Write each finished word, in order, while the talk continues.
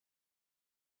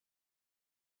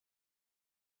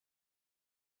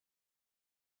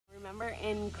Remember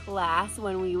in class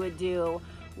when we would do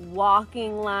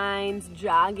walking lines,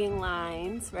 jogging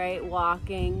lines, right?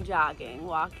 Walking, jogging,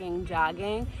 walking,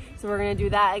 jogging. So we're gonna do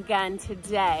that again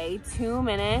today, 2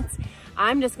 minutes.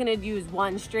 I'm just gonna use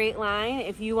one straight line.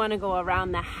 If you wanna go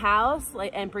around the house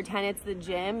and pretend it's the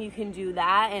gym, you can do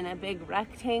that in a big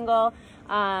rectangle,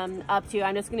 up to you.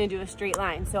 I'm just gonna do a straight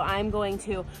line. So I'm going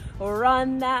to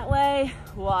run that way,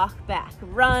 walk back,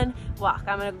 run, walk.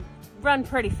 I'm gonna run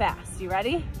pretty fast. You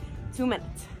ready? 2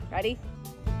 minutes. Ready?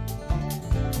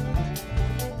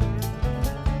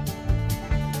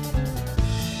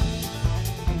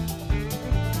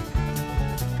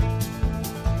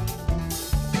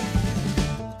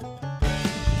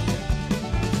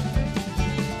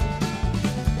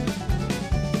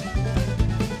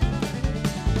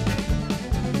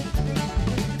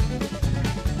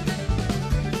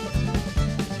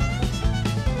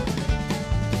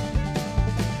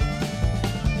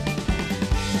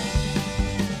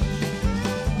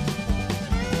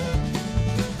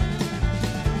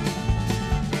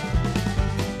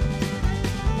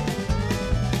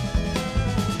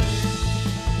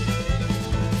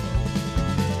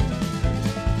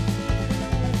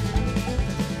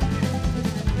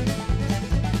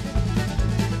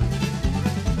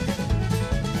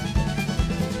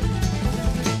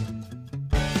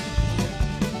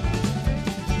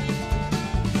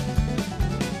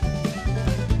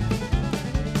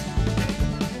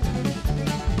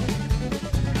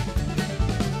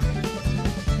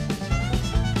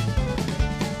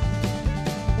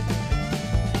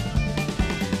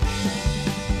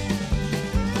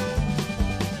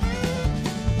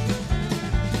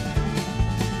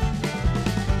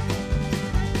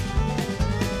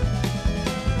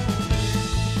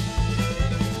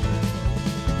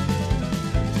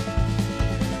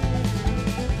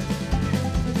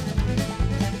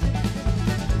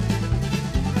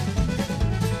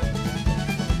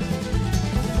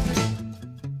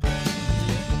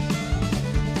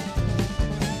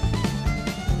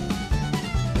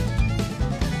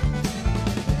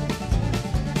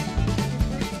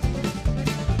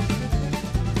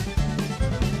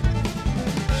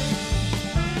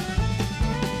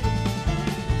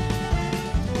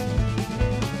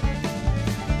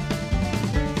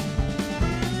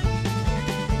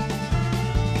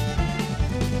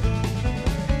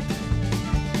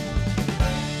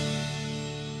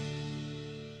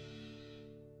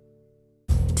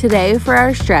 Today for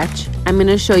our stretch, I'm going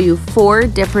to show you 4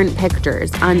 different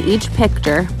pictures. On each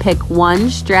picture, pick one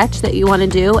stretch that you want to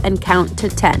do and count to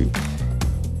 10.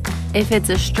 If it's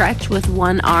a stretch with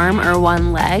one arm or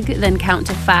one leg, then count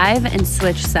to 5 and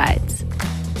switch sides.